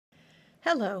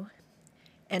Hello,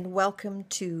 and welcome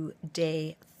to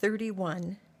day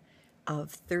 31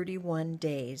 of 31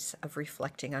 days of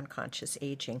reflecting on conscious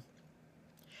aging.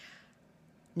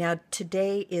 Now,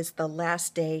 today is the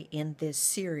last day in this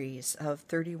series of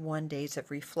 31 days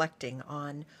of reflecting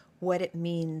on what it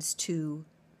means to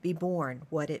be born,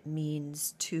 what it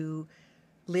means to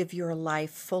live your life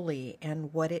fully,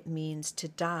 and what it means to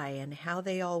die, and how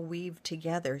they all weave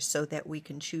together so that we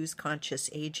can choose conscious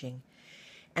aging.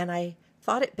 And I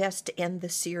thought it best to end the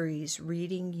series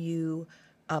reading you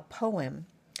a poem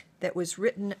that was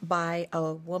written by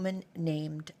a woman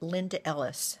named Linda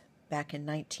Ellis back in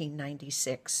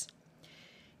 1996.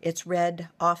 It's read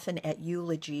often at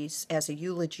eulogies, as a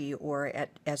eulogy or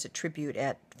as a tribute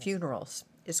at funerals.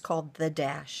 It's called The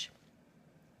Dash.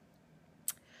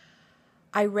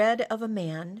 I read of a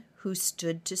man who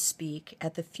stood to speak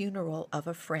at the funeral of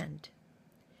a friend.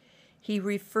 He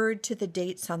referred to the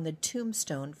dates on the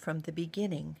tombstone from the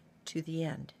beginning to the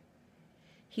end.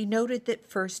 He noted that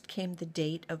first came the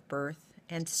date of birth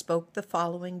and spoke the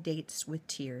following dates with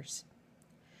tears.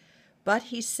 But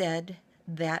he said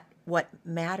that what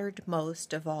mattered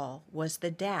most of all was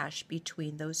the dash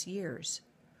between those years,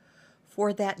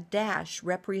 for that dash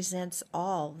represents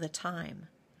all the time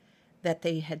that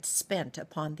they had spent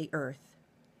upon the earth,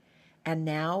 and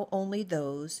now only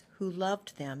those who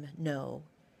loved them know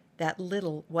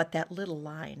what that little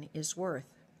line is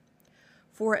worth.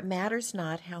 For it matters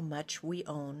not how much we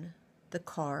own, the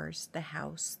cars, the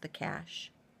house, the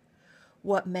cash.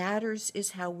 What matters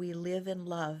is how we live and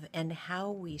love and how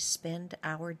we spend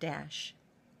our dash.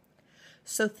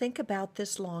 So think about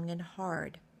this long and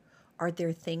hard. Are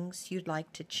there things you'd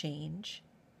like to change?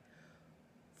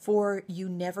 For you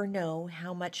never know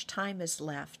how much time is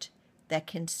left that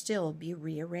can still be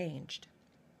rearranged.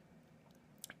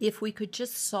 If we could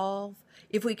just slow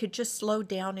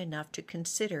down enough to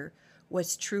consider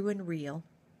what's true and real,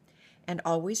 and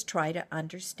always try to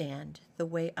understand the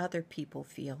way other people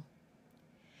feel,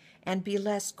 and be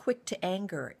less quick to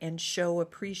anger and show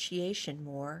appreciation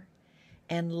more,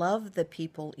 and love the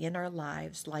people in our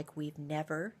lives like we've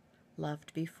never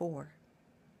loved before.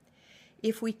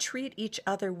 If we treat each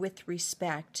other with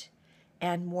respect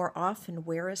and more often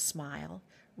wear a smile,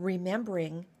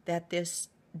 remembering that this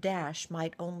dash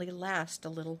might only last a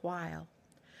little while.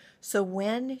 So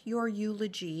when your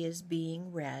eulogy is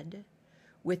being read,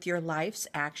 with your life's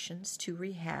actions to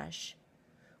rehash,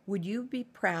 would you be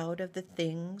proud of the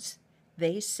things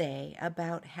they say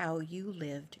about how you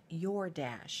lived your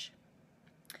dash?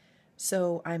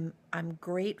 So I'm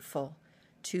grateful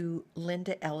to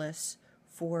Linda Ellis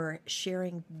for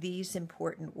sharing these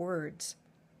important words.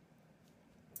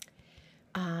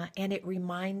 And it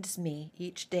reminds me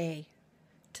each day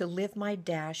to live my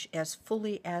dash as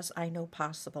fully as I know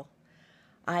possible.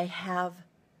 I have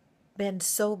been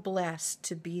so blessed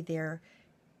to be there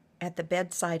at the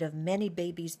bedside of many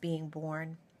babies being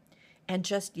born. And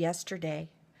just yesterday,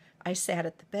 I sat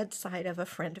at the bedside of a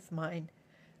friend of mine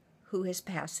who is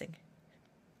passing.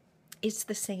 It's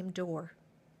the same door.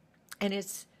 And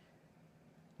it's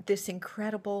this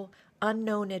incredible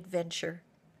unknown adventure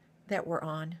that we're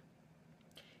on.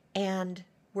 And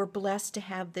we're blessed to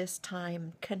have this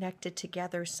time connected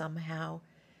together somehow.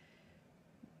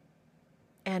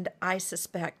 And I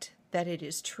suspect that it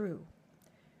is true,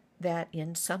 that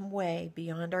in some way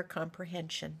beyond our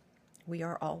comprehension, we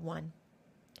are all one.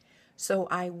 So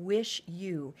I wish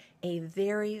you a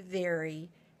very, very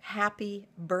happy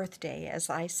birthday as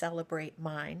I celebrate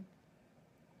mine.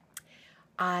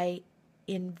 I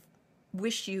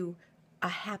wish you a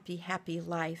happy, happy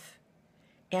life,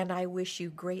 and I wish you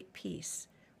great peace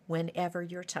whenever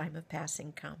your time of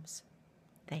passing comes.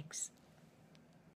 Thanks.